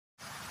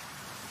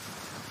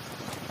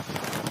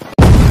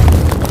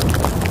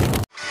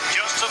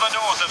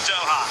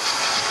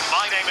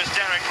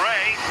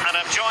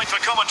for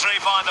commentary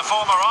by the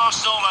former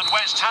Arsenal and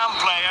West Ham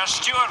player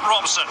Stuart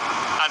Robson,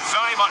 and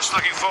very much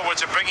looking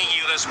forward to bringing you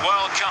this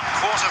World Cup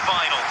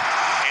quarter-final.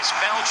 It's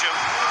Belgium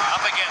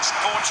up against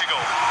Portugal.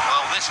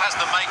 Well, this has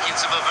the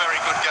makings of a very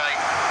good game.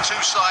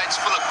 Two sides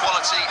full of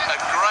quality, a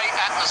great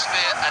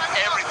atmosphere and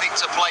everything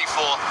to play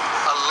for.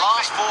 The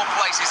last four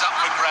places up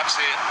for grabs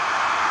here.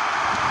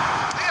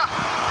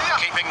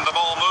 Keeping the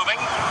ball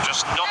moving,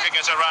 just knocking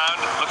it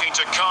around, looking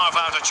to carve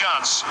out a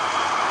chance.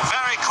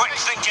 Very quick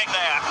thinking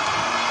there.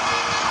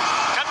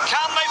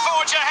 Can they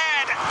forge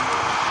ahead?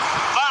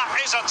 That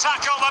is a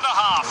tackle and a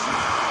half.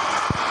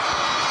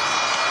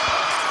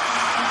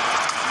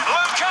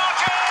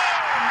 Lukaku!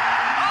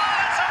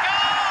 Oh, it's a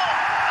goal!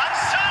 And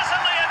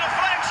certainly a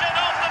deflection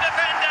off the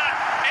defender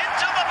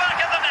into the back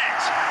of the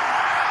net.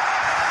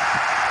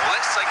 Well,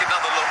 let's take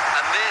another look,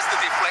 and there's the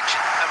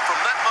deflection. And from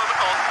that moment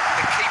on,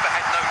 the keeper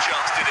had no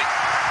chance, did he?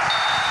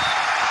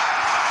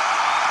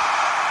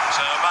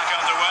 So back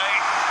underway,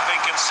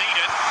 being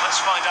conceded. Let's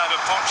find out if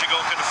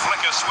Portugal can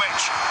flick a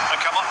switch and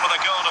come up with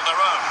a goal of their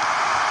own.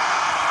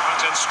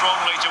 Put in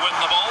strongly to win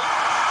the ball.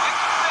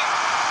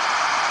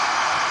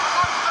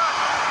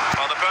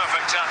 Well, the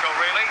perfect tackle,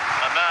 really.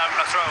 And now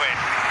a throw-in.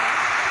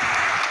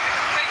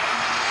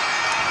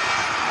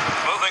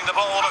 Moving the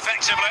ball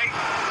effectively.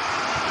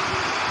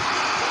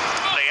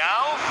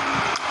 Leao.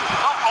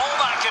 Not all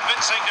that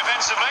convincing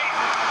defensively.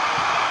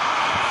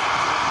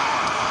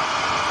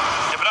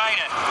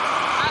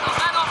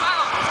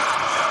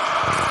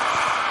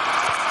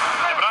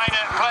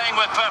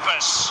 With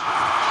purpose.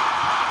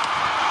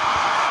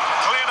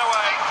 Cleared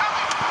away.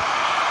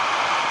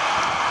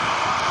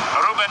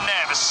 Ruben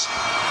Neves.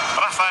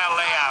 Rafael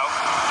Leao.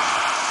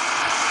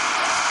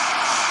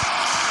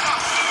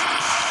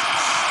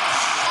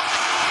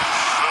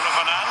 Bruno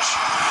Fernandes.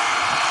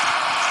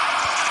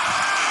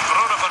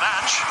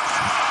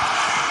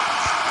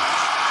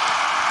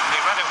 He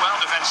read it well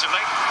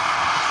defensively.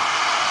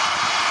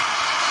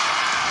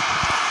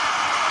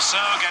 So,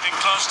 getting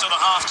close to the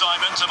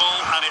half-time interval,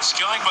 and it's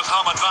going with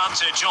home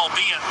advantage,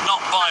 albeit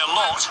not by a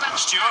lot.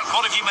 Stuart,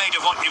 what have you made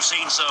of what you've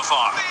seen so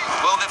far?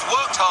 Well, they've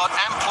worked hard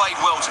and played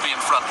well to be in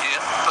front here,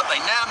 but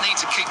they now need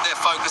to keep their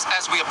focus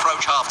as we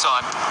approach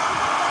half-time.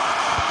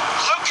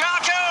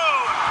 Lukaku!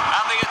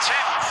 And the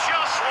attempt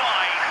just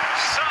wide.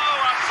 So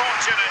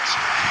unfortunate.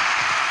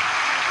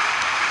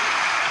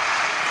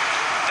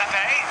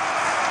 Pepe.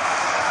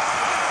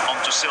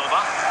 On to Silva.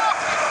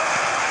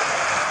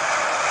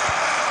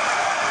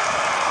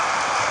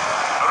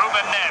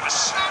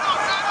 Neves.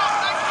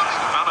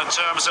 Well, in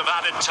terms of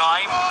added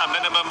time, a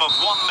minimum of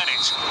 1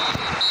 minute.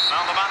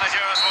 Well, the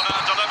managers will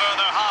now deliver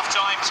their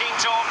half-time team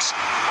talks.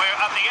 We're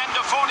at the end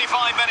of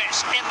 45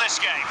 minutes in this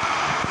game.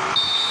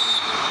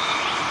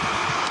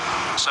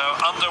 So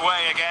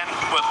underway again,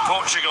 with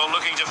Portugal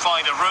looking to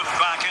find a route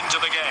back into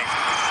the game.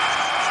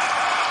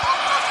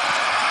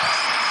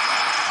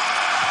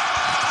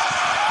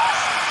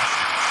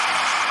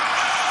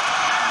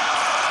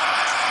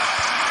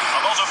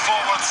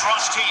 Forward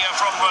thrust here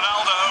from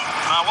Ronaldo.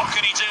 Now what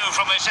can he do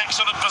from this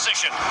excellent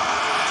position?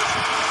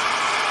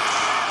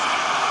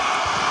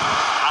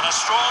 And a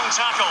strong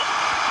tackle.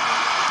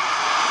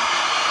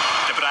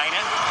 De Bruyne.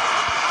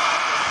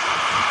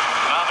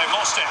 Now they've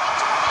lost it.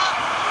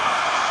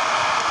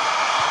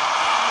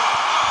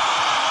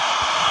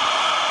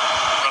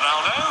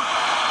 Ronaldo.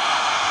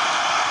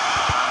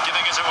 And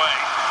giving it away.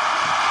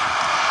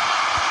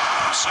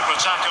 Super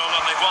tackle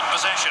and they've won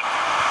possession.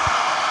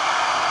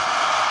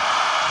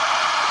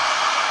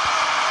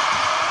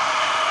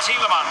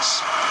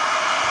 Tielemans.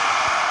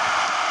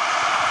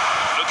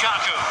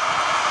 Lukaku.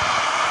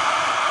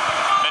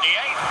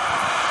 Meunier.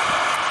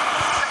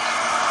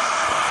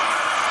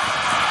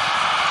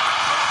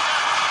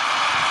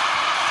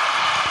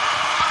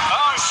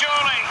 Oh,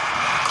 surely.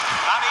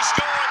 And he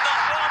scored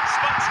not once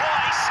but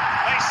twice.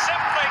 They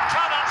simply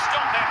cannot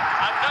stop him.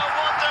 And no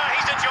wonder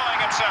he's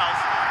enjoying himself.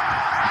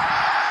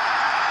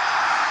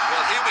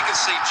 Well, here we can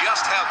see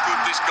just how good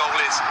this goal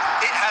is.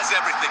 It has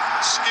everything.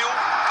 Skill,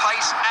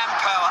 pace and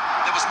power.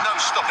 There was no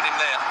stopping him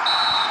there.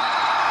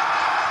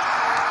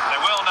 They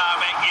will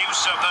now make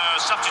use of their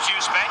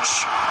substitutes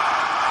bench.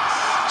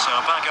 So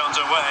back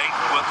underway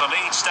with the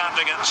lead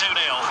standing at 2-0.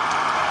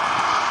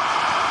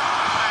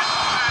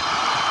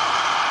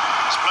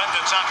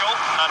 Splendid tackle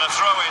and a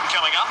throw-in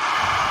coming up.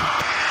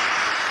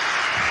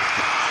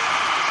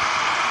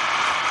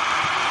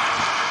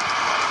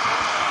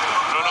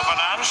 Bruno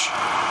Fernandes.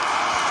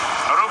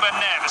 Ruben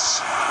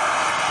Neves.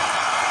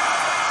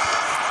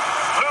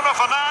 Bruno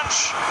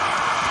Fernandes.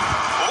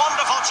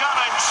 Wonderful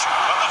challenge,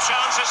 but the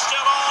chance is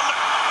still on.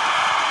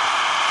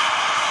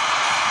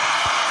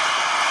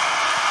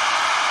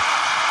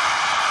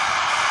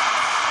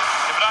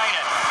 De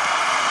Bruyne.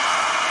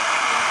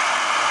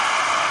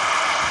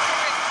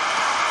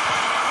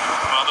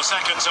 Well, the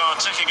seconds are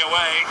ticking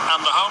away,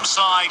 and the home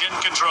side in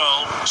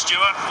control.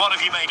 Stuart, what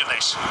have you made of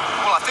this?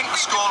 Well, I think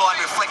the scoreline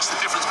reflects the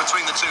difference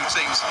between the two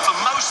teams. For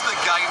most of the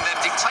game,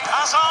 they've dictated...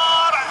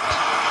 Hazard!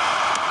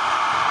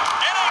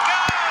 In it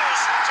goes!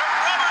 To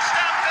rubber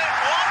stamp it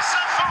once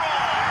and for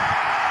all.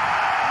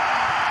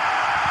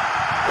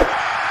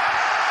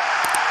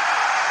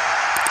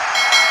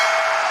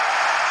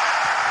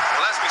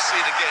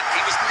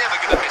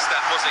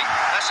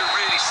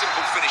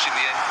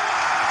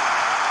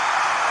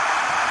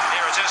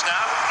 is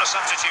now a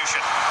substitution.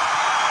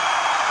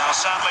 Now,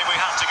 sadly, we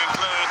have to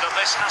conclude that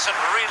this hasn't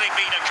really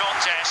been a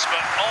contest,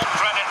 but all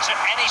credit to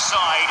any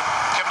side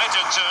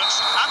committed to it.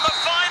 And the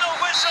final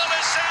whistle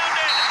is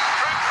sounded.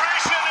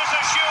 Progression is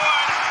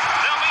assured.